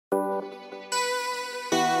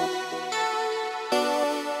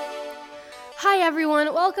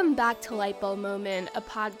everyone, welcome back to Lightbulb Moment, a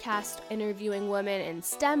podcast interviewing women in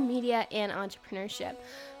STEM, media, and entrepreneurship.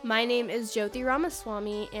 My name is Jyoti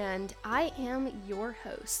Ramaswamy, and I am your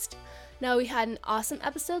host. Now, we had an awesome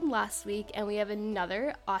episode last week, and we have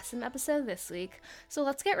another awesome episode this week, so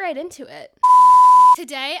let's get right into it.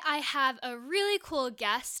 Today, I have a really cool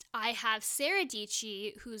guest. I have Sarah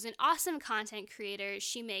Dietschy, who's an awesome content creator.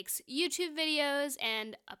 She makes YouTube videos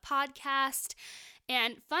and a podcast.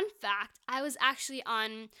 And fun fact, I was actually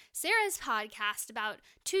on Sarah's podcast about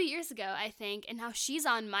 2 years ago, I think, and now she's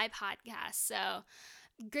on my podcast. So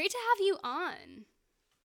great to have you on.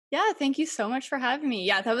 Yeah, thank you so much for having me.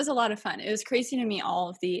 Yeah, that was a lot of fun. It was crazy to meet all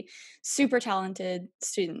of the super talented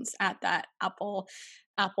students at that Apple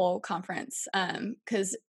conference.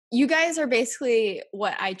 Because you guys are basically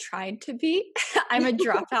what I tried to be. I'm a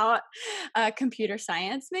dropout computer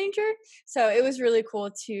science major. So it was really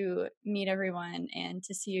cool to meet everyone and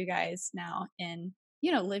to see you guys now in,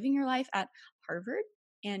 living your life at Harvard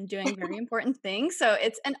and doing very important things. So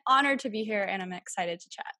it's an honor to be here and I'm excited to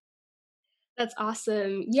chat. That's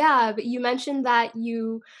awesome. Yeah, but you mentioned that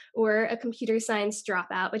you were a computer science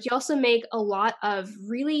dropout, but you also make a lot of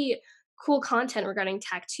really cool content regarding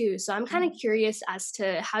tech too. So I'm kind of curious as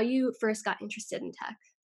to how you first got interested in tech.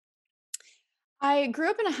 I grew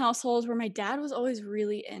up in a household where my dad was always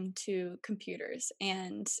really into computers,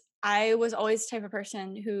 and I was always the type of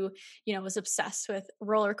person who, was obsessed with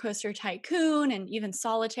Roller Coaster Tycoon and even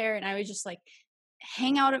Solitaire, and I would just like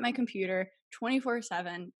hang out at my computer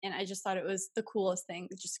 24/7, and I just thought it was the coolest thing,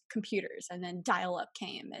 just computers. And then dial up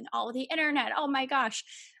came and all the internet. Oh my gosh.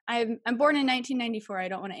 I'm born in 1994. I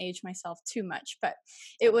don't want to age myself too much, but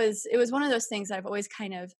it was one of those things that I've always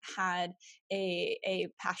kind of had a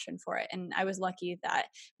passion for it. And I was lucky that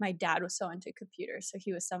my dad was so into computers, so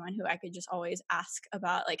he was someone who I could just always ask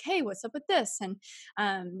about, like, hey, what's up with this? And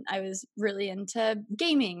I was really into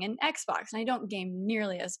gaming and Xbox, and I don't game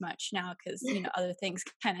nearly as much now because other things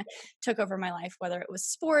kind of took over my life, whether it was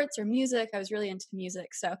sports or music. I was really into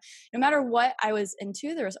music, so no matter what I was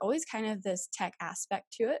into, there was always kind of this tech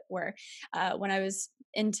aspect to it, where when I was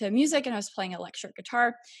into music and I was playing electric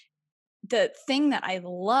guitar, the thing that I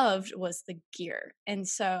loved was the gear. And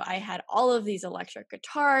so I had all of these electric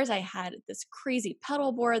guitars. I had this crazy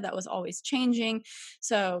pedal board that was always changing.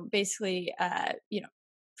 So basically,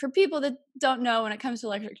 for people that don't know, when it comes to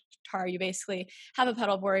electric guitar, you basically have a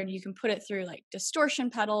pedal board. You can put it through like distortion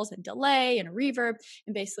pedals and delay and a reverb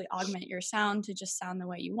and basically augment your sound to just sound the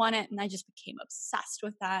way you want it. And I just became obsessed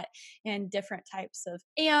with that and different types of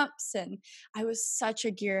amps. And I was such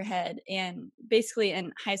a gearhead. And basically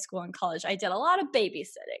in high school and college, I did a lot of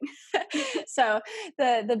babysitting. So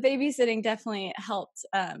the babysitting definitely helped.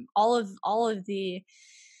 All of the,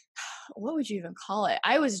 what would you even call it?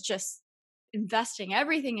 I was just investing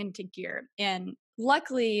everything into gear. And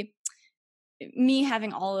luckily, me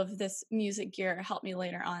having all of this music gear helped me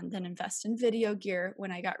later on then invest in video gear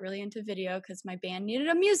when I got really into video, because my band needed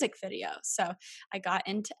a music video. So I got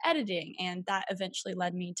into editing, and that eventually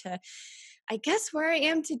led me to, I guess, where I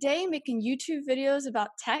am today, making YouTube videos about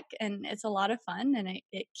tech. And it's a lot of fun, and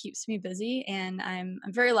it keeps me busy. And I'm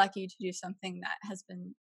very lucky to do something that has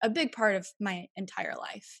been a big part of my entire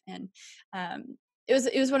life. And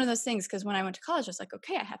it was one of those things, because when I went to college, I was like,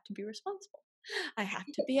 okay, I have to be responsible. I have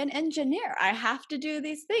to be an engineer. I have to do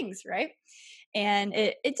these things, right? And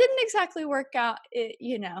it didn't exactly work out,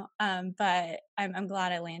 but I'm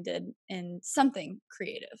glad I landed in something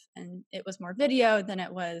creative, and it was more video than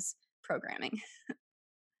it was programming.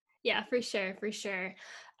 Yeah, for sure, for sure.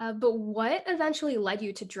 But what eventually led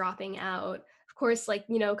you to dropping out? Of course,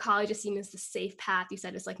 college is seen as the safe path. You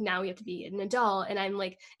said it's like now we have to be an adult, and I'm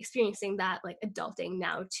like experiencing that like adulting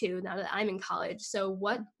now too, now that I'm in college. So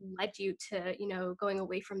what led you to, going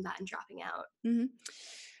away from that and dropping out? hmm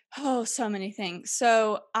Oh, so many things.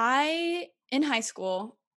 So in high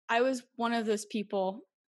school, I was one of those people,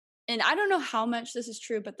 and I don't know how much this is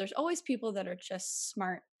true, but there's always people that are just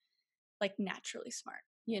smart, like naturally smart.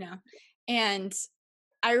 And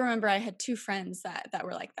I remember I had two friends that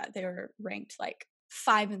were like that. They were ranked like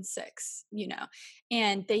 5 and 6,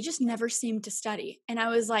 and they just never seemed to study. And I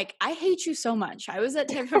was like, I hate you so much. I was that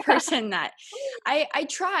type of person that I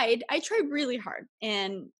tried really hard,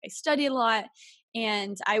 and I studied a lot,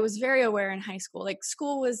 and I was very aware in high school. Like,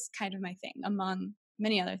 school was kind of my thing among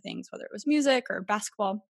many other things, whether it was music or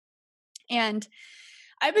basketball. And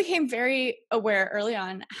I became very aware early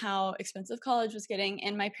on how expensive college was getting,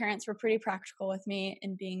 and my parents were pretty practical with me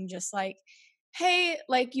and being just like, hey,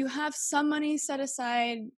 like, you have some money set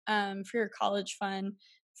aside for your college fund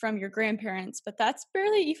from your grandparents, but that's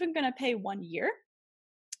barely even going to pay 1 year.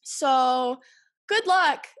 So good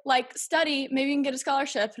luck, like study, maybe you can get a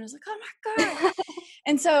scholarship. And I was like, oh my God.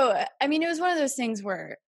 And so, I mean, it was one of those things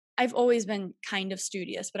where I've always been kind of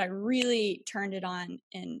studious, but I really turned it on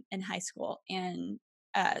in high school. And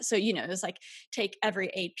so, it was like take every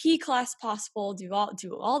AP class possible, do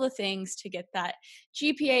all the things to get that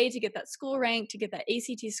GPA, to get that school rank, to get that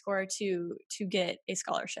ACT score, to get a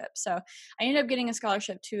scholarship. So I ended up getting a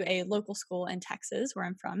scholarship to a local school in Texas, where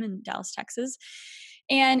I'm from, in Dallas, Texas.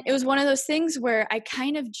 And it was one of those things where I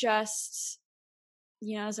kind of just,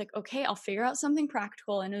 I was like, okay, I'll figure out something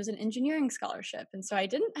practical. And it was an engineering scholarship. And so I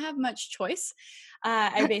didn't have much choice.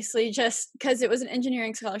 I basically just, because it was an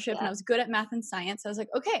engineering scholarship and I was good at math and science, I was like,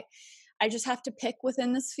 okay, I just have to pick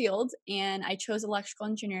within this field. And I chose electrical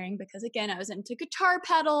engineering because, again, I was into guitar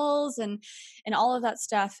pedals and all of that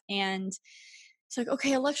stuff. And it's like,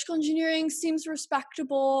 okay, electrical engineering seems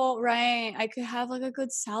respectable, right? I could have like a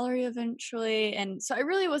good salary eventually. And so I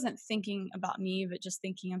really wasn't thinking about me, but just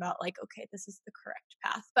thinking about like, okay, this is the correct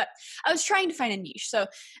path. But I was trying to find a niche. So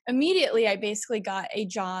immediately I basically got a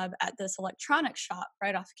job at this electronics shop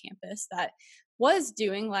right off campus that was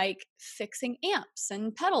doing like fixing amps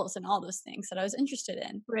and pedals and all those things that I was interested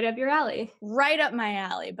in. Right up your alley. Right up my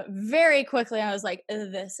alley. But very quickly I was like,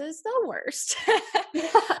 this is the worst.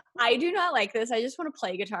 I do not like this. I just want to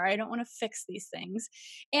play guitar. I don't want to fix these things.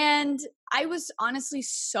 And I was honestly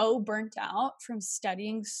so burnt out from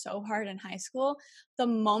studying so hard in high school. The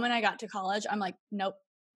moment I got to college, I'm like, nope,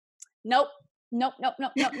 nope, nope, nope,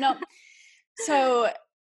 nope, nope, nope. So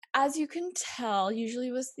as you can tell,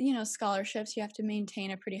 usually with, scholarships, you have to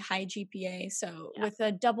maintain a pretty high GPA. So with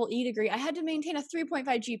a double E degree, I had to maintain a 3.5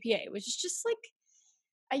 GPA, which is just like,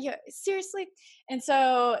 yeah, seriously. And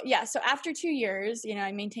so, so after 2 years,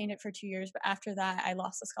 I maintained it for 2 years, but after that I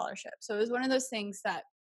lost the scholarship. So it was one of those things that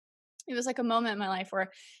it was like a moment in my life where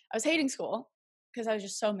I was hating school because I was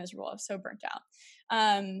just so miserable. I was so burnt out.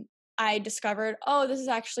 I discovered, oh, this is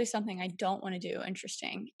actually something I don't want to do.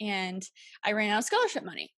 Interesting. And I ran out of scholarship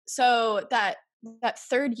money. So that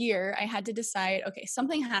third year I had to decide, okay,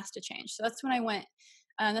 something has to change. So that's when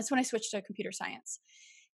I switched to computer science.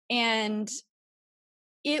 And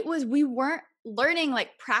we weren't learning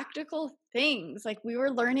like practical things. Like we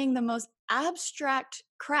were learning the most abstract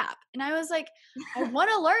crap. And I was like, I want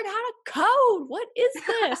to learn how to code. What is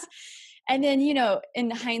this? And then,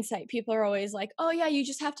 in hindsight, people are always like, oh yeah, you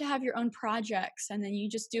just have to have your own projects and then you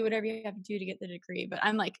just do whatever you have to do to get the degree. But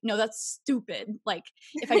I'm like, no, that's stupid. Like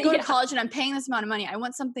if I go to college and I'm paying this amount of money, I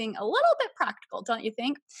want something a little bit practical, don't you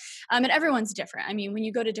think? And everyone's different. I mean, when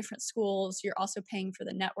you go to different schools, you're also paying for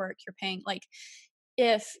the network. You're paying like,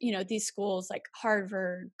 if these schools like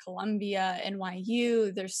Harvard, Columbia,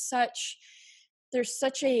 NYU, there's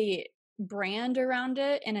such a brand around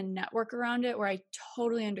it and a network around it where I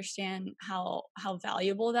totally understand how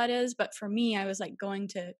valuable that is. But for me, I was like going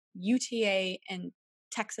to UTA and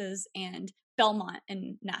Texas and Belmont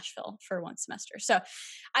and Nashville for one semester. So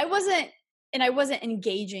I wasn't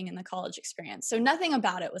engaging in the college experience. So nothing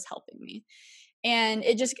about it was helping me. And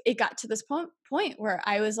it got to this point where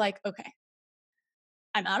I was like, okay,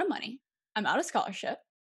 I'm out of money. I'm out of scholarship.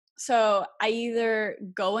 So I either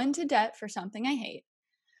go into debt for something I hate,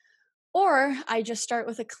 or I just start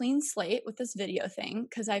with a clean slate with this video thing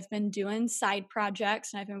because I've been doing side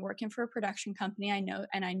projects and I've been working for a production company. I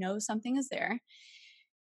know something is there.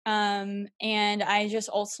 And I just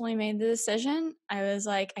ultimately made the decision. I was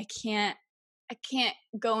like, I can't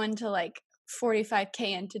go into like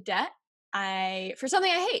 45K into debt. For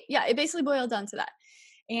something I hate. Yeah, it basically boiled down to that.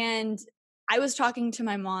 And I was talking to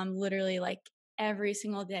my mom literally like every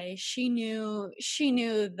single day. She knew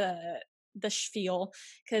the spiel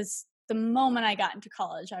because the moment I got into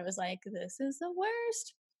college, I was like, this is the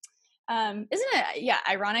worst. Isn't it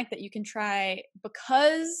ironic that you can try,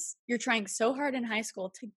 because you're trying so hard in high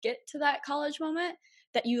school to get to that college moment,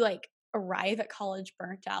 that you like arrive at college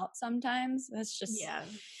burnt out sometimes? That's just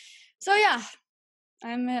So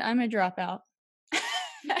I'm a dropout.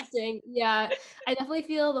 Interesting. Yeah, I definitely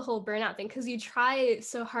feel the whole burnout thing because you try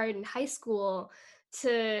so hard in high school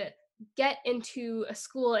to get into a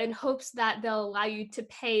school in hopes that they'll allow you to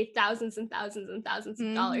pay thousands and thousands and thousands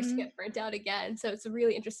of dollars to get burnt out again. So it's a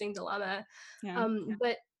really interesting dilemma.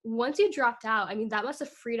 But once you dropped out, I mean, that must have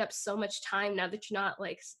freed up so much time now that you're not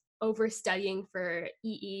like over studying for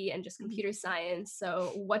EE and just computer science.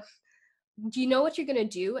 So what do you know what you're gonna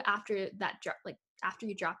do after that after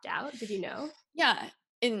you dropped out? Did you know? Yeah.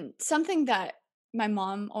 And something that my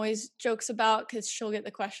mom always jokes about, because she'll get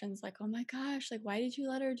the questions like, "Oh my gosh, like why did you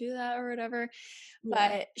let her do that?" or whatever.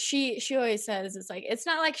 Yeah. But she always says it's like, it's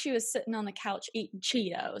not like she was sitting on the couch eating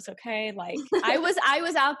Cheetos, okay? Like I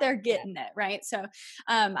was out there Yeah. getting it, right? So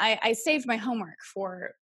I saved my homework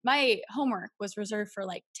for my homework was reserved for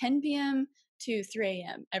like 10 p.m. to 3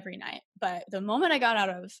 a.m. every night. But the moment I got out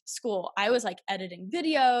of school, I was like editing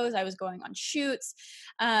videos, I was going on shoots,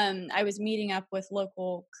 I was meeting up with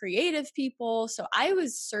local creative people. So I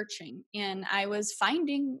was searching and I was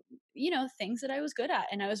finding, things that I was good at,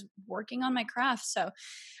 and I was working on my craft. So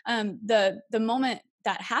the moment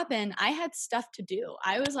that happened, I had stuff to do.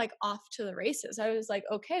 I was like off to the races. I was like,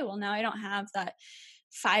 okay, well, now I don't have that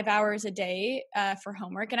 5 hours a day for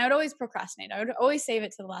homework. And I would always procrastinate. I would always save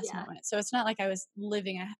it to the last Yeah. moment. So it's not like I was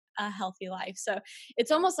living a healthy life. So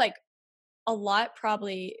it's almost like a lot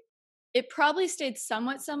probably, it probably stayed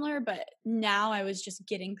somewhat similar, but now I was just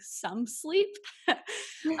getting some sleep.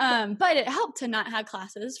 But it helped to not have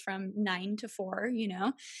classes from 9 to 4.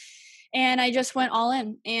 And I just went all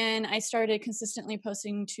in, and I started consistently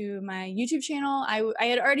posting to my YouTube channel. I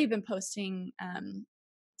had already been posting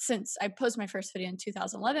since I posted my first video in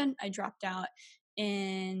 2011. I dropped out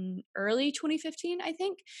in early 2015, I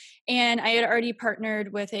think. And I had already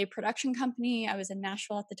partnered with a production company. I was in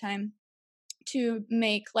Nashville at the time, to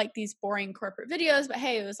make like these boring corporate videos, but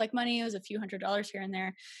hey, it was like money. It was a few $100s here and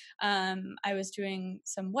there. I was doing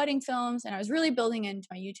some wedding films, and I was really building into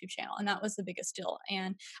my YouTube channel, and that was the biggest deal.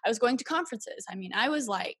 And I was going to conferences. I mean, I was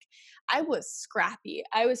scrappy.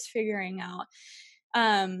 I was figuring out,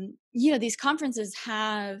 these conferences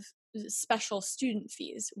have special student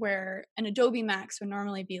fees, where an Adobe Max would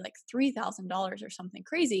normally be like $3,000 or something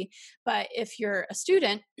crazy. But if you're a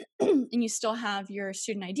student and you still have your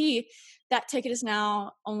student ID, that ticket is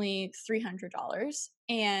now only $300.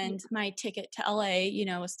 Yeah. And my ticket to LA,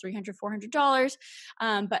 was $300, $400.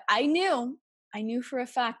 But I knew for a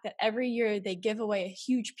fact that every year they give away a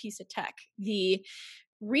huge piece of tech. The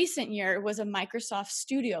recent year was a Microsoft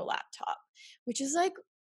Studio laptop, which is like,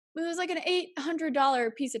 it was like an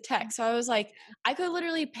 $800 piece of tech. So I was like, I could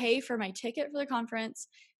literally pay for my ticket for the conference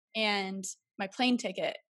and my plane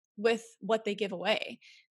ticket with what they give away.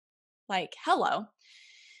 Like, hello.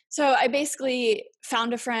 So I basically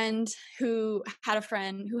found a friend who had a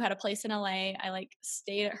friend who had a place in LA. I like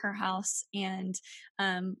stayed at her house, and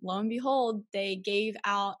lo and behold, they gave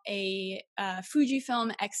out a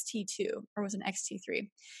Fujifilm X-T2, or was it an X-T3? It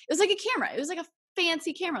was like a camera. It was like a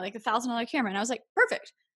fancy camera, like $1,000 camera. And I was like,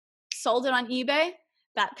 perfect. Sold it on eBay.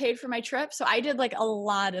 That paid for my trip. So I did like a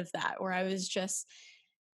lot of that, where I was just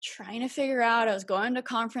trying to figure out, I was going to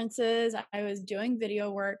conferences, I was doing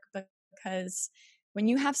video work, because when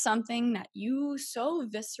you have something that you so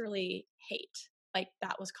viscerally hate, like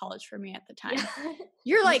that was college for me at the Yeah. time.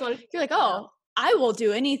 You're You just like, want to you're like, out. oh, I will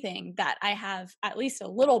do anything that I have at least a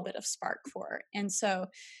little bit of spark for. And so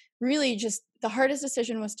really just the hardest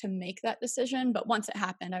decision was to make that decision. But once it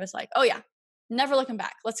happened, I was like, oh yeah, never looking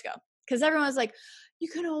back. Let's go. Because everyone was like, you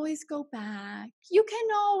can always go back. You can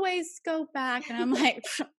always go back. And I'm like,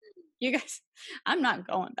 you guys, I'm not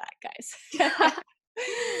going back, guys.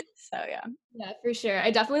 So yeah. Yeah, for sure.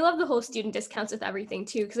 I definitely love the whole student discounts with everything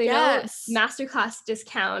too, because I know Yes. Masterclass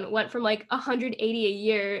discount went from like 180 a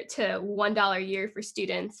year to $1 a year for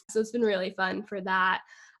students. So it's been really fun for that.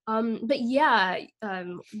 But yeah,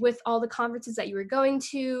 with all the conferences that you were going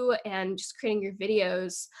to and just creating your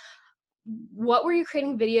videos, what were you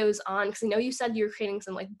creating videos on? Because I know you said you were creating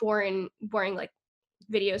some like boring like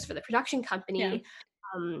videos for the production Yeah. company.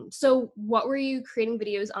 So what were you creating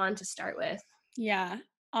videos on to start with? Yeah.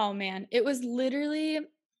 Oh man. It was literally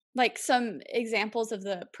like some examples of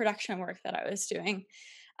the production work that I was doing.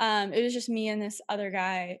 It was just me and this other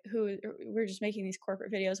guy who we were just making these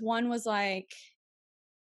corporate videos. One was like,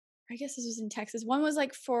 I guess this was in Texas. One was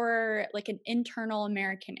like for like an internal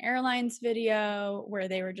American Airlines video, where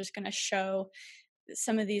they were just going to show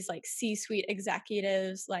some of these like C-suite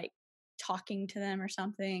executives like talking to them or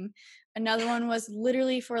something. Another one was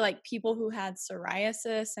literally for like people who had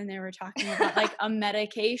psoriasis, and they were talking about like a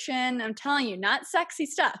medication. I'm telling you, not sexy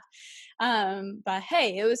stuff. But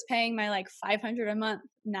hey, it was paying my like 500 a month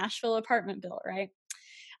Nashville apartment bill, right?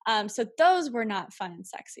 So those were not fun and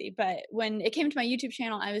sexy. But when it came to my YouTube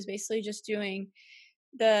channel, I was basically just doing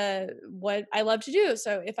what I love to do.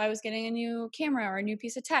 So if I was getting a new camera or a new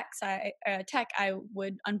piece of I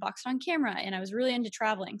would unbox it on camera, and I was really into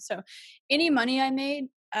traveling. So any money I made,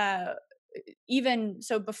 even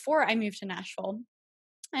so, before I moved to Nashville,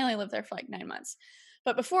 I only lived there for like 9 months.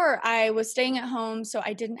 But before, I was staying at home, so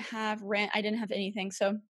I didn't have rent, I didn't have anything.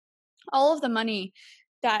 So all of the money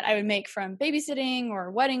that I would make from babysitting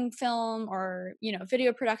or wedding film or,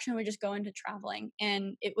 video production would just go into traveling.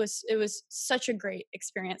 And it was such a great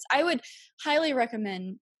experience. I would highly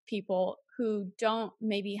recommend people who don't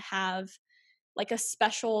maybe have like a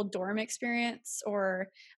special dorm experience, or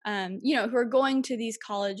who are going to these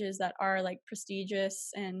colleges that are like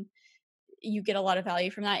prestigious and you get a lot of value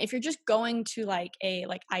from that. If you're just going to like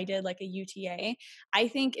I did like a UTA, I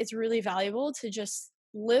think it's really valuable to just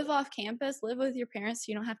live off campus, live with your parents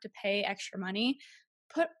so you don't have to pay extra money.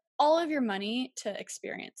 Put all of your money to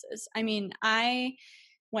experiences. I mean, I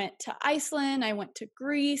went to Iceland, I went to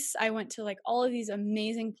Greece, I went to like all of these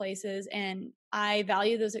amazing places, and I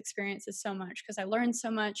value those experiences so much because I learned so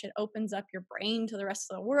much. It opens up your brain to the rest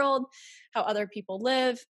of the world, how other people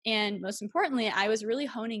live, and most importantly, I was really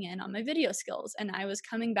honing in on my video skills, and I was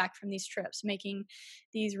coming back from these trips making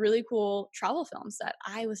these really cool travel films that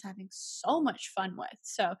I was having so much fun with.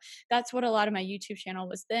 So that's what a lot of my YouTube channel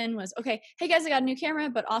was, okay, hey guys, I got a new camera,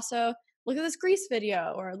 but also look at this Greece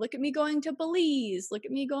video, or look at me going to Belize, look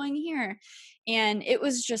at me going here. And it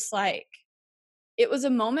was just like, it was a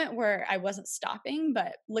moment where I wasn't stopping,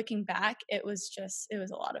 but looking back, it was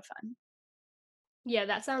a lot of fun. Yeah,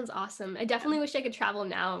 that sounds awesome. I definitely wish I could travel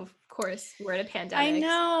now. Of course, we're in a I pandemic.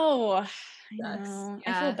 know. I Sucks. know.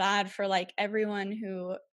 I feel Yeah. bad for like everyone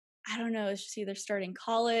who, I don't know, is just either starting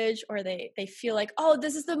college or they feel like, oh,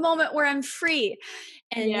 this is the moment where I'm free.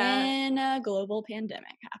 And Yeah. then a global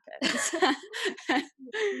pandemic happens.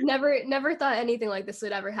 Never thought anything like this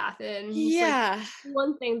would ever happen. It's like Yeah.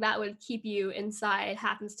 one thing that would keep you inside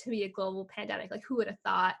happens to be a global pandemic. Like who would have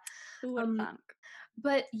thought? Who would Um, have thunk?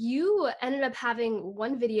 but you ended up having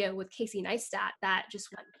one video with Casey Neistat that just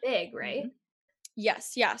went big, right? Mhm.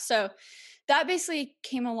 Yes, yeah. So that basically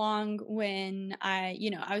came along when I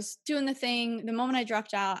was doing the thing. The moment I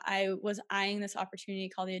dropped out, I was eyeing this opportunity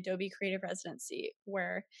called the Adobe Creative Residency,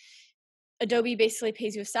 where Adobe basically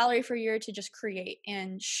pays you a salary for a year to just create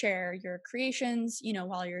and share your creations,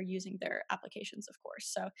 while you're using their applications, of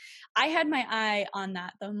course. So I had my eye on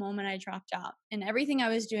that the moment I dropped out and everything I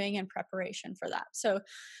was doing in preparation for that. So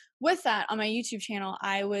with that on my YouTube channel,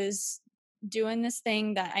 I was doing this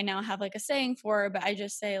thing that I now have like a saying for, but I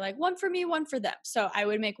just say like one for me, one for them. So I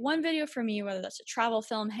would make one video for me, whether that's a travel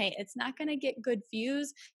film. Hey, it's not going to get good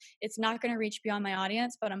views. It's not going to reach beyond my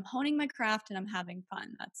audience, but I'm honing my craft and I'm having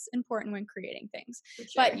fun. That's important when creating things. For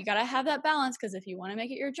But sure. you got to have that balance, because if you want to make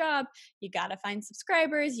it your job, you got to find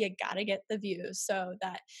subscribers, you got to get the views. So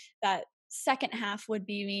that second half would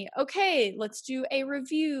be me, okay, let's do a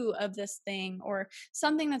review of this thing or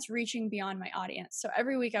something that's reaching beyond my audience. So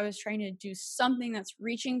every week I was trying to do something that's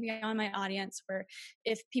reaching beyond my audience, where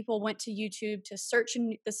if people went to YouTube to search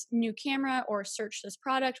this new camera or search this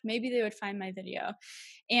product, maybe they would find my video.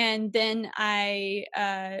 And then I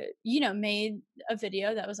made a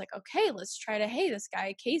video that was like, okay, let's try to, hey, this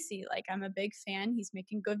guy Casey, like, I'm a big fan, he's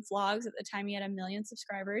making good vlogs. At the time he had 1 million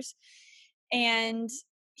subscribers, and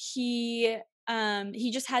he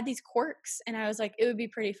just had these quirks, and I was like, it would be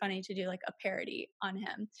pretty funny to do like a parody on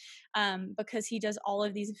him, because he does all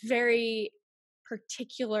of these very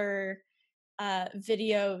particular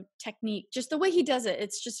video technique. Just the way he does it,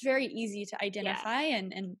 it's just very easy to Yeah. identify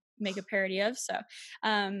and make a parody of. So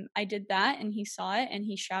I did that, and he saw it and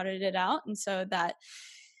he shouted it out, and so that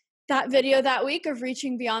video that week of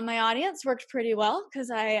reaching beyond my audience worked pretty well, because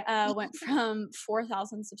I went from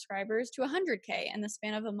 4,000 subscribers to 100K in the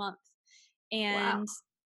span of a month. Wow. And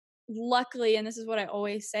luckily, and this is what I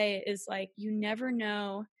always say, is like, you never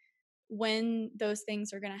know when those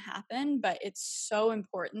things are going to happen, but it's so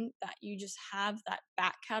important that you just have that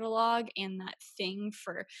back catalog and that thing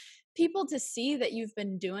for people to see that you've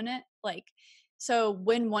been doing it. Like, so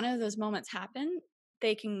when one of those moments happen,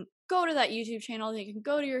 they can go to that YouTube channel, they can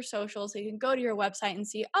go to your socials, they can go to your website and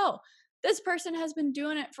see, oh, this person has been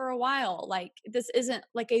doing it for a while. Like, this isn't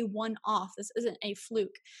like a one off. This isn't a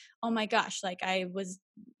fluke. Oh my gosh. Like, I was,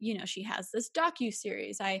 she has this docu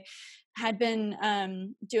series. I had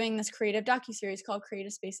been doing this creative docu-series called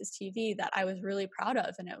Creative Spaces TV that I was really proud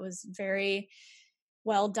of, and it was very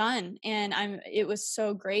well done. And it was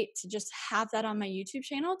so great to just have that on my YouTube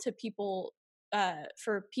channel to people,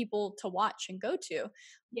 for people to watch and go to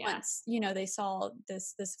Yeah. once they saw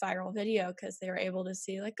this viral video, because they were able to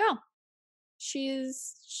see like, oh,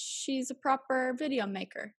 she's a proper video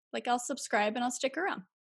maker. Like, I'll subscribe and I'll stick around.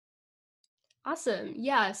 Awesome.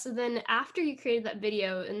 Yeah. So then after you created that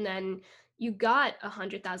video and then you got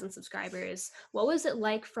 100,000 subscribers, what was it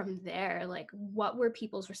like from there? Like, what were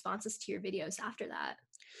people's responses to your videos after that?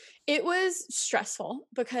 It was stressful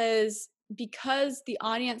because the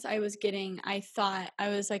audience I was getting, I thought, I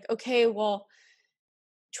was like, okay, well,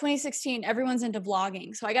 2016, everyone's into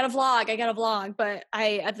vlogging. So I got a vlog, but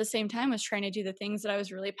I, at the same time, was trying to do the things that I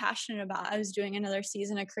was really passionate about. I was doing another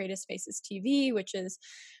season of Creative Spaces TV, which is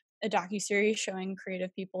a docuseries showing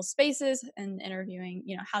creative people's spaces and interviewing,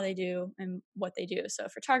 how they do and what they do. So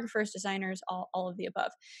photographers, designers, all of the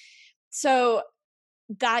above. So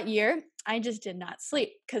that year, I just did not sleep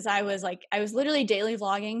because I was literally daily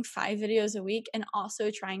vlogging 5 videos a week and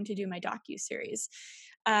also trying to do my docuseries.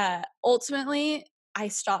 Ultimately, I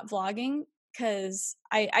stopped vlogging because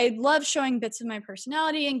I love showing bits of my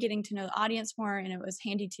personality and getting to know the audience more, and it was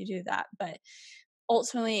handy to do that. But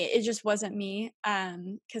ultimately, it just wasn't me,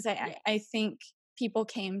 because I think people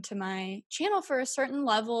came to my channel for a certain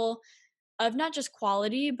level of not just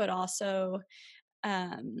quality, but also,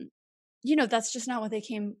 um, that's just not what they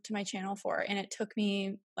came to my channel for. And it took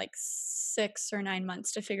me like 6 or 9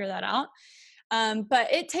 months to figure that out.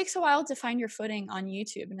 But it takes a while to find your footing on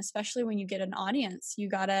YouTube. And especially when you get an audience, you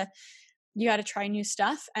gotta try new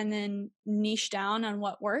stuff and then niche down on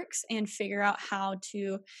what works and figure out how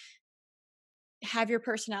to have your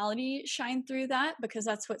personality shine through that, because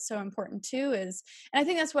that's what's so important too. And I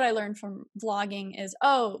think that's what I learned from vlogging is,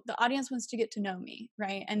 the audience wants to get to know me,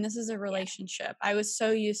 right? And this is a relationship. I was so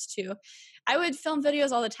used to, I would film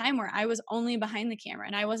videos all the time where I was only behind the camera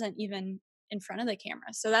and I wasn't even in front of the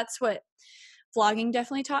camera. So that's what vlogging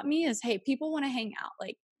definitely taught me is, hey, people want to hang out.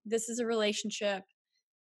 Like, this is a relationship.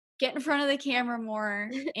 Get in front of the camera more.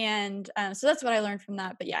 And so that's what I learned from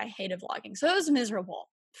that. But yeah, I hated vlogging. So it was miserable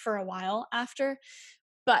for a while after.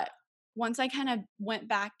 But once I kind of went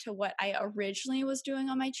back to what I originally was doing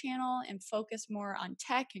on my channel and focused more on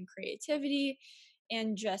tech and creativity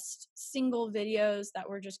and just single videos that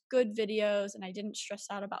were just good videos, and I didn't stress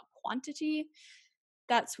out about quantity,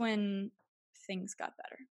 that's when things got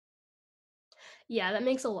better. Yeah, that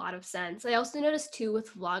makes a lot of sense. I also noticed too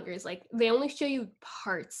with vloggers, like they only show you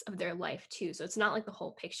parts of their life too. So it's not like the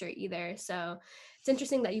whole picture either. So it's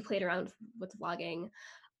interesting that you played around with vlogging.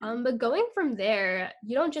 But going from there,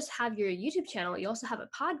 you don't just have your YouTube channel, you also have a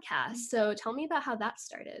podcast. So tell me about how that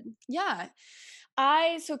started. Yeah.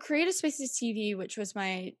 So Creative Spaces TV, which was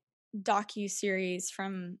my docu series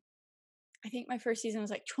from, I think my first season was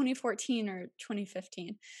like 2014 or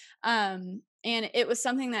 2015. And it was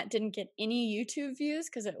something that didn't get any YouTube views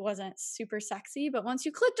because it wasn't super sexy. But once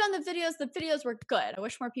you clicked on the videos were good. I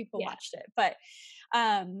wish more people Yeah. watched it. But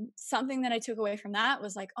something that I took away from that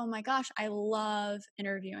was like, oh my gosh, I love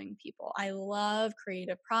interviewing people. I love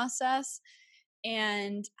creative process.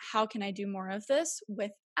 And how can I do more of this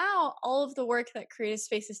without all of the work that Creative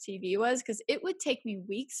Spaces TV was? Because it would take me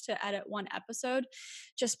weeks to edit one episode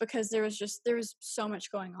just because there was so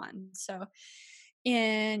much going on. So,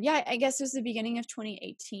 and yeah, I guess it was the beginning of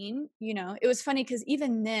 2018. It was funny because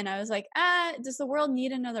even then I was like, does the world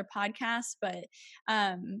need another podcast? But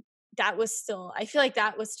that was still, I feel like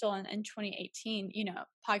that was still in 2018.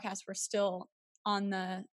 Podcasts were still on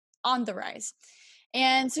the rise.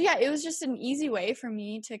 And so yeah, it was just an easy way for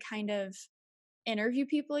me to kind of interview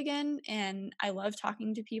people again, and I love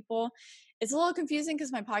talking to people. It's a little confusing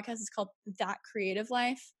because my podcast is called That Creative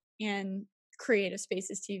Life, and Creative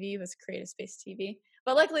Spaces TV was Creative Space TV.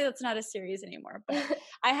 But luckily that's not a series anymore. But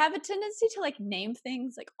I have a tendency to like name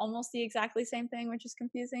things like almost the exactly same thing, which is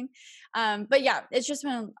confusing. But yeah, it's just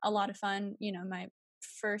been a lot of fun. My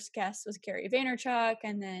first guest was Gary Vaynerchuk,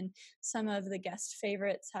 and then some of the guest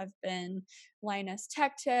favorites have been Linus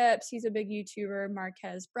Tech Tips. He's a big YouTuber.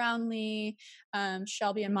 Marquez Brownlee,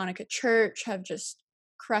 Shelby and Monica Church have just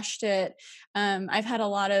crushed it. I've had a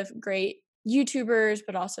lot of great YouTubers,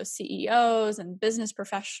 but also CEOs and business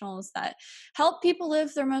professionals that help people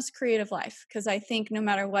live their most creative life. Because I think no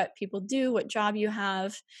matter what people do, what job you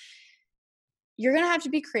have, you're going to have to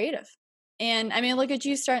be creative. And I mean, look at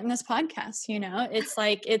you starting this podcast, it's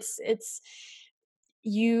like, it's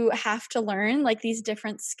you have to learn like these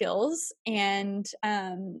different skills. And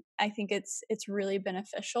I think it's really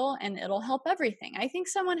beneficial and it'll help everything. I think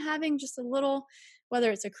someone having just a little, whether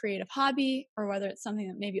it's a creative hobby or whether it's something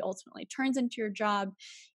that maybe ultimately turns into your job,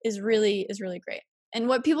 is really great. And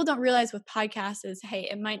what people don't realize with podcasts is, hey,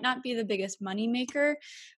 it might not be the biggest money maker,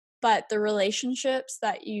 but the relationships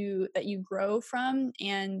that you grow from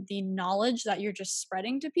and the knowledge that you're just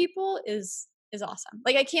spreading to people is awesome.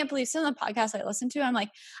 Like, I can't believe some of the podcasts I listen to, I'm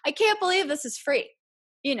like, I can't believe this is free.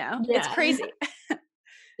 It's Yeah. crazy.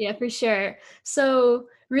 Yeah, for sure. So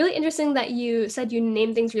really interesting that you said you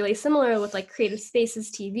name things really similar with like Creative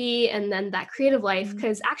Spaces TV and then That Creative Life.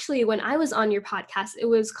 Because actually, when I was on your podcast, it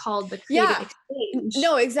was called The Creative Yeah. Exchange.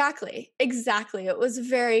 No, exactly. It was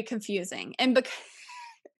very confusing. And because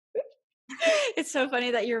It's so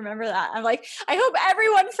funny that you remember that. I'm like, I hope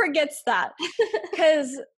everyone forgets that.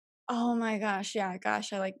 Cause oh my gosh, yeah,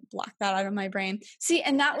 gosh, I like blocked that out of my brain. See,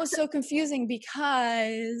 and that was so confusing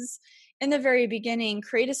because in the very beginning,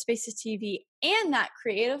 Creative Spaces TV and That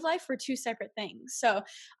Creative Life were two separate things. So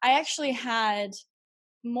I actually had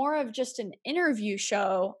more of just an interview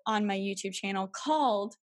show on my YouTube channel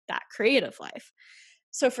called That Creative Life.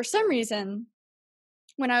 So for some reason,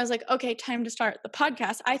 when I was like, okay, time to start the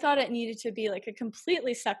podcast, I thought it needed to be like a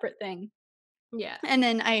completely separate thing. Yeah. And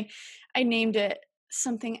then I named it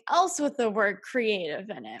something else with the word creative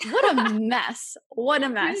in it. What a mess. What a I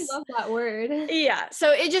mess. love that word. Yeah.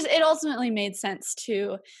 So it ultimately made sense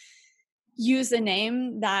to use the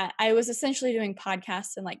name that I was essentially doing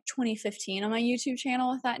podcasts in like 2015 on my YouTube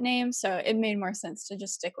channel with that name. So it made more sense to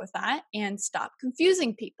just stick with that and stop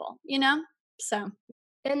confusing people, you know? So,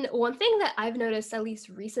 And one thing that I've noticed, at least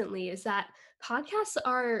recently, is that podcasts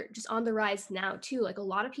are just on the rise now too. Like a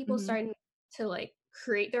lot of people mhm, starting to like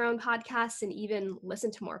create their own podcasts and even listen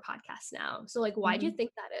to more podcasts now. So like, why do you mhm.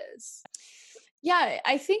 think that is? Yeah,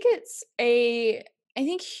 I think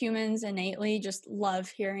humans innately just love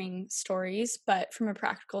hearing stories, but from a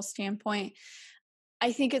practical standpoint,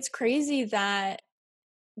 I think it's crazy that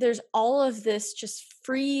there's all of this just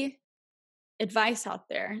free advice out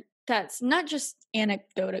there that's not just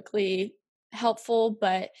anecdotally helpful,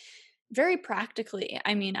 but very practically.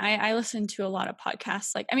 I mean, I listen to a lot of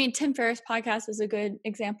podcasts. Like, I mean, Tim Ferriss podcast is a good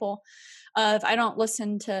example of, I don't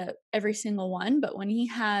listen to every single one, but when he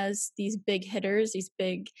has these big hitters, these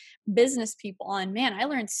big business people on, man, I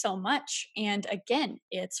learned so much. And again,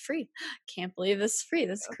 it's free. Can't believe this is free.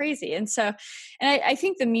 That's crazy. And so, and I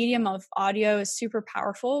think the medium of audio is super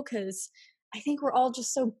powerful because I think we're all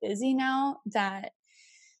just so busy now that,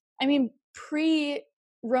 I mean, pre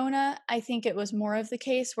Rona, I think it was more of the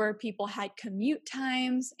case where people had commute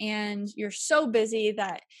times and you're so busy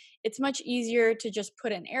that it's much easier to just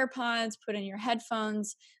put in AirPods, put in your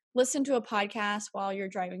headphones, listen to a podcast while you're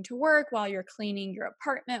driving to work, while you're cleaning your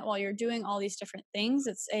apartment, while you're doing all these different things.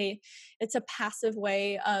 It's a passive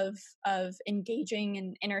way of engaging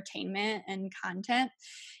in entertainment and content.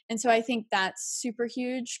 And so I think that's super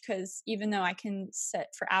huge because even though I can sit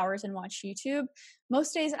for hours and watch YouTube,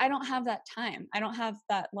 most days I don't have that time. I don't have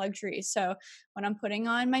that luxury. So when I'm putting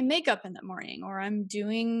on my makeup in the morning or I'm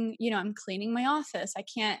doing, I'm cleaning my office, I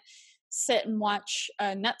can't sit and watch a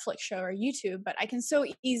Netflix show or YouTube, but I can so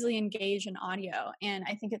easily engage in audio. And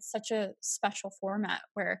I think it's such a special format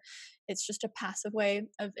where it's just a passive way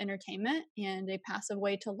of entertainment and a passive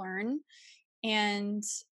way to learn. And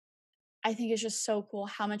I think it's just so cool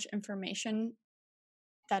how much information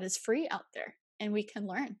that is free out there and we can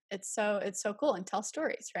learn. It's so cool and tell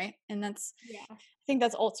stories, right? And Yeah. I think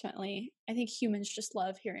that's ultimately, I think humans just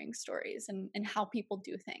love hearing stories and how people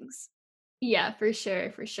do things. Yeah, for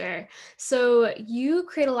sure, for sure. So you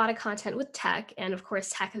create a lot of content with tech, and of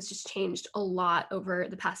course, tech has just changed a lot over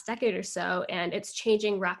the past decade or so, and it's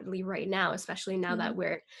changing rapidly right now, especially now that Mhm.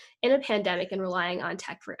 we're in a pandemic and relying on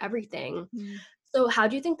tech for everything. Mm. So how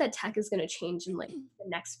do you think that tech is going to change in like the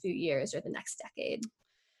next few years or the next decade?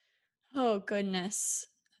 Oh, goodness.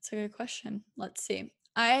 That's a good question. Let's see.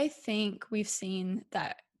 I think we've seen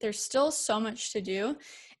that there's still so much to do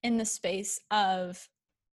in the space of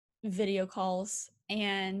video calls.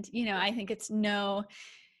 And, I think it's not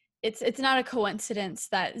a coincidence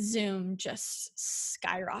that Zoom just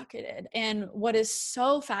skyrocketed. And what is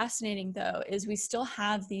so fascinating though is we still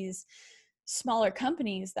have these smaller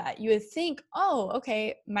companies that you would think, oh,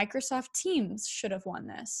 okay, Microsoft Teams should have won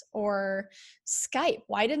this, or Skype.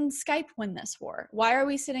 Why didn't Skype win this war? Why are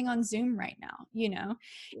we sitting on Zoom right now? Yeah.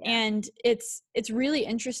 And it's really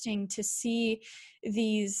interesting to see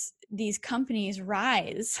these companies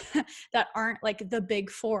rise that aren't like the big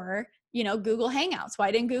four. Google Hangouts.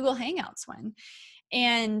 Why didn't Google Hangouts win?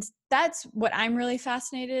 And that's what I'm really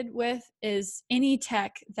fascinated with, is any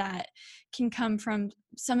tech that can come from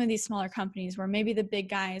some of these smaller companies where maybe the big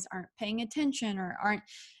guys aren't paying attention or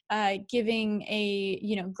aren't giving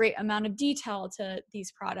a great amount of detail to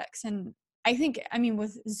these products. And I mean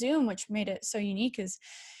with Zoom, which made it so unique, is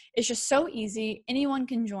it's just so easy. Anyone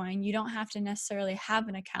can join. You don't have to necessarily have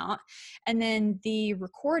an account. And then the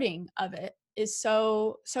recording of it is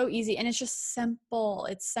so easy, and it's just simple.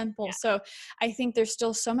 It's simple. So I think there's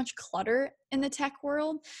still so much clutter in the tech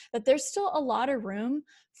world that there's still a lot of room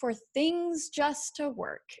for things just to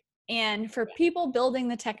work. And for people building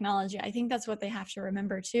the technology, I think that's what they have to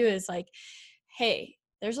remember too, is like, hey,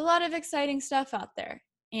 there's a lot of exciting stuff out there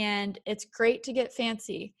and it's great to get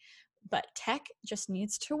fancy, but tech just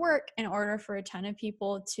needs to work in order for a ton of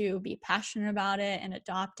people to be passionate about it and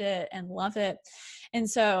adopt it and love it. And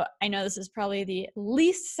so I know this is probably the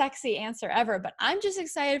least sexy answer ever, but I'm just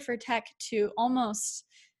excited for tech to almost,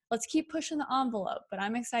 let's keep pushing the envelope, but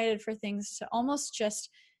I'm excited for things to almost just,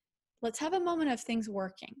 let's have a moment of things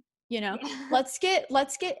working, you know. Yeah. Let's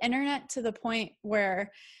get internet to the point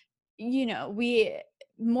where, you know,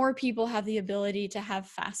 more people have the ability to have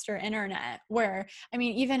faster internet, where, I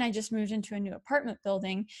mean, even I just moved into a new apartment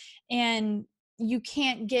building and you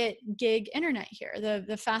can't get gig internet here.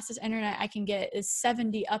 The fastest internet I can get is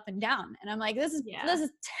 70 up and down. And I'm like, this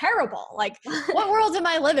is terrible. Like, what world am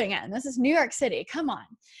I living in? This is New York City. Come on.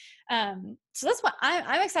 So that's what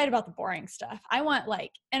I'm excited about, the boring stuff. I want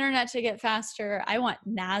like internet to get faster. I want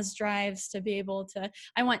NAS drives to be able to,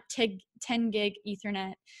 I want 10 gig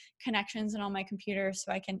Ethernet connections in all my computers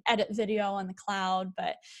so I can edit video on the cloud.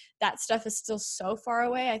 But that stuff is still so far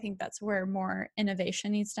away. I think that's where more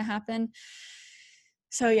innovation needs to happen.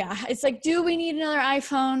 So yeah, it's like, do we need another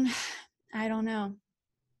iPhone? I don't know.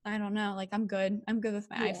 Like, I'm good with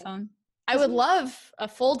my iPhone. I would love a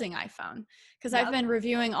folding iPhone, because I've been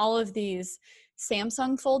reviewing all of these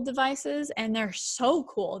Samsung Fold devices and they're so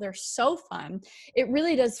cool. They're so fun. It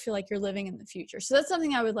really does feel like you're living in the future. So that's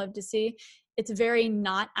something I would love to see. It's very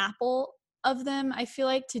not Apple of them, I feel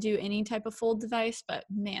like, to do any type of fold device, but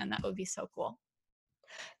man, that would be so cool.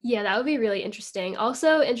 Yeah, that would be really interesting.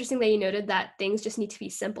 Also interesting that you noted that things just need to be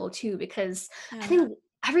simple too, because I think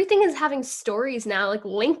everything is having stories now. Like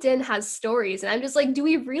LinkedIn has stories, and I'm just like, do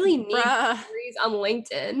we really need stories on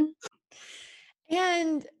LinkedIn?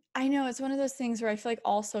 And I know it's one of those things where I feel like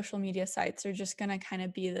all social media sites are just going to kind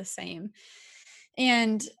of be the same.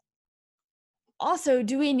 And also,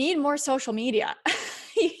 do we need more social media?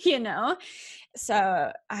 You know?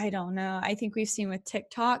 So I don't know. I think we've seen with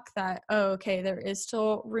TikTok that, okay, there is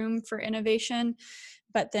still room for innovation,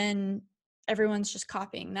 but then everyone's just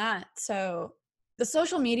copying that. So the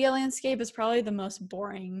social media landscape is probably the most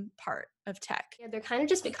boring part of tech. Yeah, they're kind of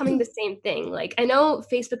just becoming the same thing. Like, I know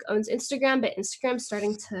Facebook owns Instagram, but Instagram's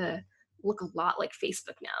starting to look a lot like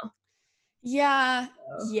Facebook now. Yeah.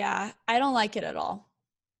 Yeah. I don't like it at all.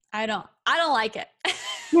 I don't like it.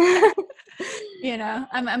 You know,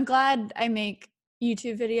 I'm glad I make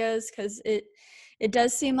YouTube videos, because it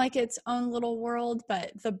does seem like its own little world,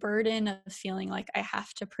 but the burden of feeling like I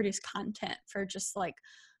have to produce content for just like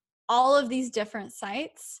all of these different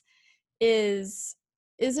sites is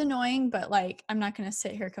annoying. But like, I'm not going to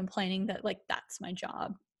sit here complaining that like that's my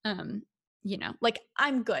job. You know, like,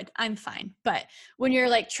 I'm good, I'm fine. But when you're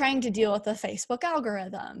like trying to deal with the Facebook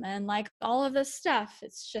algorithm and like all of this stuff,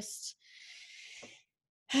 it's just,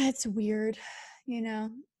 it's weird, you know.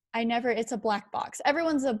 It's a black box.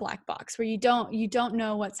 Everyone's a black box where you don't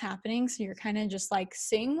know what's happening. So you're kind of just like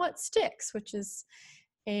seeing what sticks, which is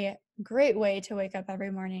a great way to wake up every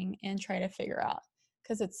morning and try to figure out,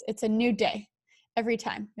 because it's a new day every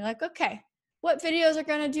time. You're like, okay, what videos are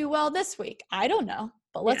going to do well this week? I don't know,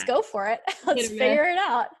 but let's go for it. Let's figure it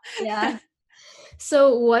out. Yeah.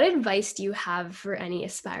 So what advice do you have for any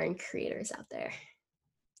aspiring creators out there?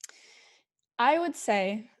 I would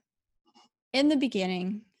say, in the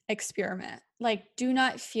beginning, experiment. Like, do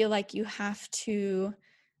not feel like you have to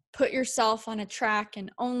put yourself on a track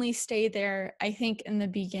and only stay there. I think in the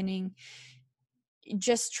beginning,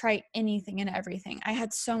 just try anything and everything. I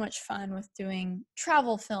had so much fun with doing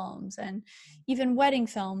travel films, and even wedding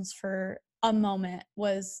films for a moment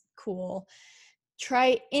was cool.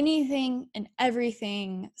 Try anything and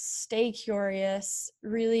everything. Stay curious.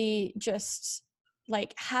 Really just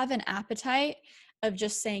like have an appetite of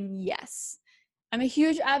just saying yes. I'm a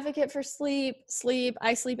huge advocate for sleep.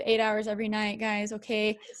 I sleep 8 hours every night, guys.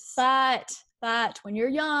 Okay. But when you're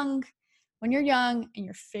young and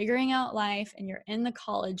you're figuring out life and you're in the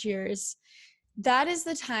college years, that is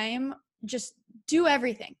the time. Just do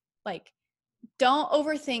everything. Like, don't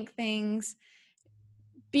overthink things.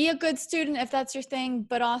 Be a good student if that's your thing,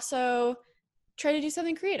 but also try to do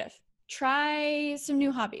something creative. Try some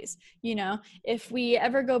new hobbies. You know, if we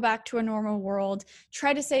ever go back to a normal world,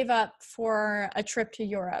 try to save up for a trip to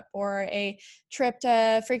Europe or a trip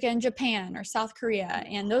to freaking Japan or South Korea.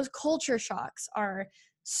 And those culture shocks are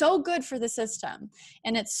so good for the system.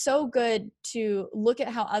 And it's so good to look at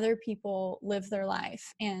how other people live their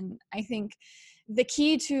life. And I think the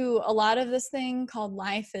key to a lot of this thing called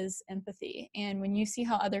life is empathy. And when you see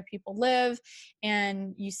how other people live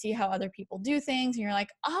and you see how other people do things, and you're like,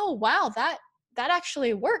 oh, wow, that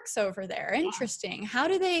actually works over there. Interesting.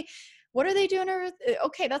 What are they doing?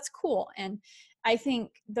 Okay, that's cool. And I think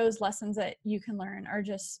those lessons that you can learn are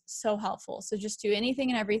just so helpful. So just do anything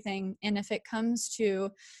and everything. And if it comes to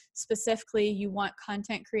specifically, you want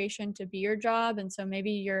content creation to be your job. And so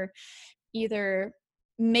maybe you're either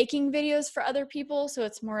making videos for other people, so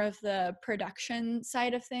it's more of the production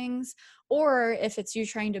side of things, or if it's you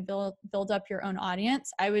trying to build up your own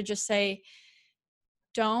audience, I would just say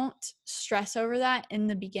don't stress over that in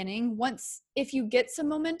the beginning. If you get some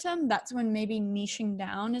momentum, that's when maybe niching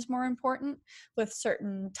down is more important with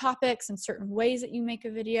certain topics and certain ways that you make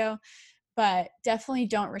a video. But definitely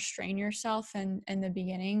don't restrain yourself in the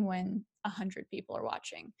beginning when 100 people are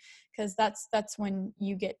watching, because that's when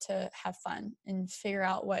you get to have fun and figure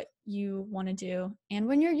out what you want to do. And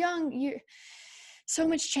when you're young, so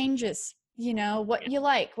much changes, what you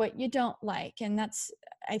like, what you don't like. And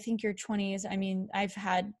I think your 20s, I mean, I've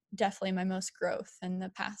had definitely my most growth in the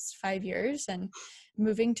past 5 years, and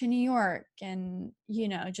moving to New York and,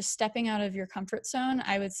 just stepping out of your comfort zone,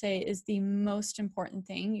 I would say is the most important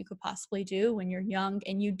thing you could possibly do when you're young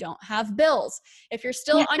and you don't have bills. If you're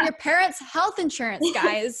still on your parents' health insurance,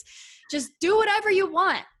 guys, just do whatever you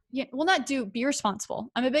want. Be responsible.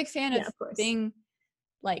 I'm a big fan of being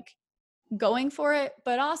like going for it,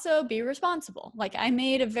 but also be responsible. Like, I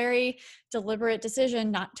made a very deliberate decision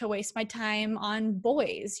not to waste my time on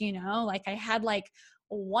boys, like I had like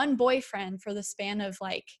one boyfriend for the span of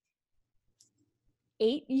like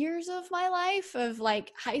 8 years of my life, of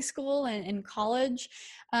like high school and college.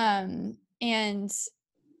 And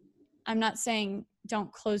I'm not saying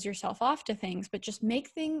don't close yourself off to things, but just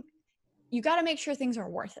you got to make sure things are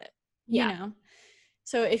worth it, you know?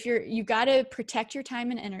 So if you got to protect your time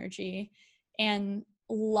and energy. And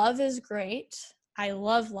love is great. I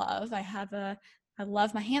love love. I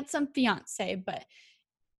love my handsome fiance, but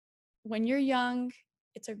when you're young,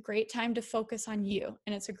 it's a great time to focus on you.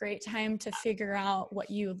 And it's a great time to figure out what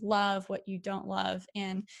you love, what you don't love,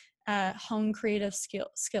 and hone creative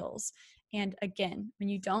skills. And again, when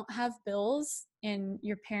you don't have bills and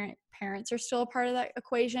your parents are still a part of that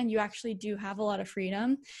equation, you actually do have a lot of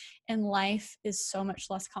freedom, and life is so much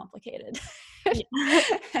less complicated.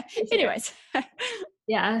 Anyways.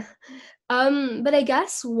 Yeah. But I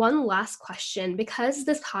guess one last question, because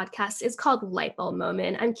this podcast is called Light Bulb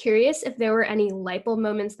Moment, I'm curious if there were any light bulb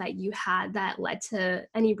moments that you had that led to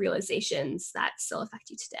any realizations that still affect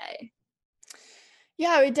you today.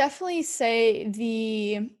 Yeah, I would definitely say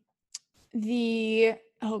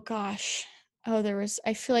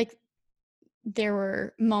I feel like there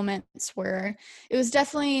were moments where it was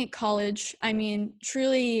definitely college. I mean,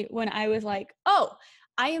 truly, when I was like, oh,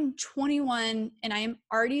 I am 21 and I am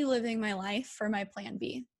already living my life for my plan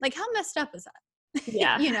B. Like, how messed up is that?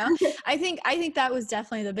 Yeah. I think that was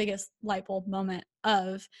definitely the biggest light bulb moment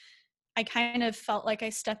of, I kind of felt like I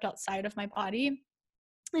stepped outside of my body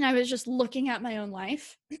and I was just looking at my own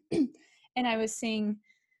life and I was seeing,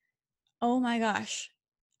 oh my gosh,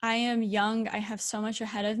 I am young. I have so much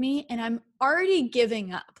ahead of me and I'm already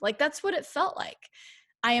giving up. Like, that's what it felt like.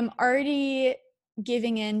 I am already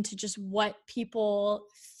giving in to just what people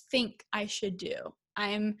think I should do.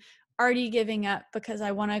 I'm already giving up because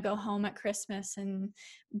I want to go home at Christmas and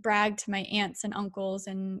brag to my aunts and uncles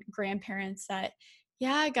and grandparents that,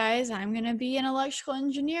 yeah, guys, I'm going to be an electrical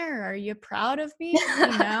engineer. Are you proud of me?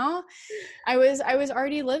 I was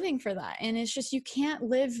already living for that. And it's just, you can't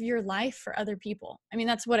live your life for other people. I mean,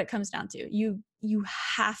 that's what it comes down to. You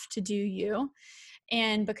have to do you.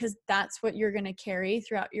 And because that's what you're going to carry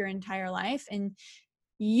throughout your entire life. And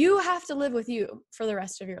you have to live with you for the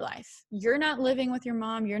rest of your life. You're not living with your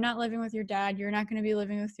mom. You're not living with your dad. You're not going to be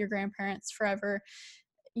living with your grandparents forever.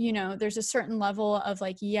 There's a certain level of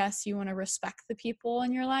like, yes, you want to respect the people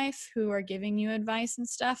in your life who are giving you advice and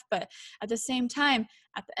stuff. But at the same time,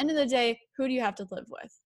 at the end of the day, who do you have to live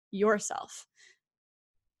with? Yourself.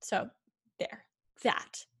 So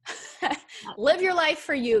that. Live your life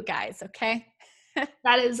for you guys, okay?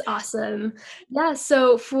 That is awesome. Yeah,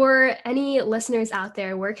 so for any listeners out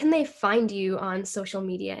there, where can they find you on social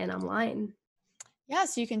media and online? Yeah,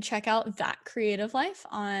 so you can check out That Creative Life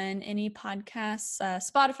on any podcasts,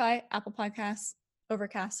 Spotify, Apple Podcasts,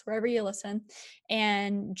 Overcast, wherever you listen.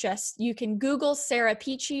 And you can Google Sarah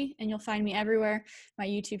Peachy and you'll find me everywhere. My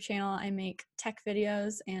YouTube channel, I make tech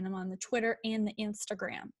videos and I'm on the Twitter and the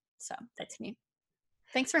Instagram. So that's me.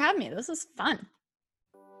 Thanks for having me. This was fun.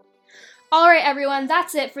 All right, everyone,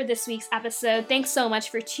 that's it for this week's episode. Thanks so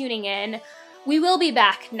much for tuning in. We will be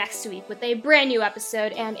back next week with a brand new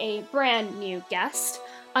episode and a brand new guest.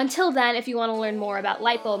 Until then, if you want to learn more about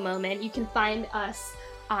Lightbulb Moment, you can find us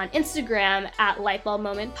on Instagram at Lightbulb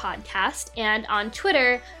Moment Podcast and on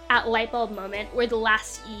Twitter at Lightbulb Moment, where the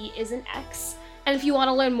last E is an X. And if you want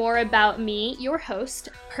to learn more about me, your host,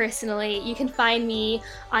 personally, you can find me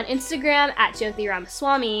on Instagram at Jyothi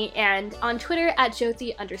Ramaswamy and on Twitter at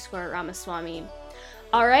Jyothi_Ramaswamy.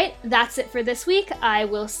 All right, that's it for this week. I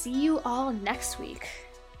will see you all next week.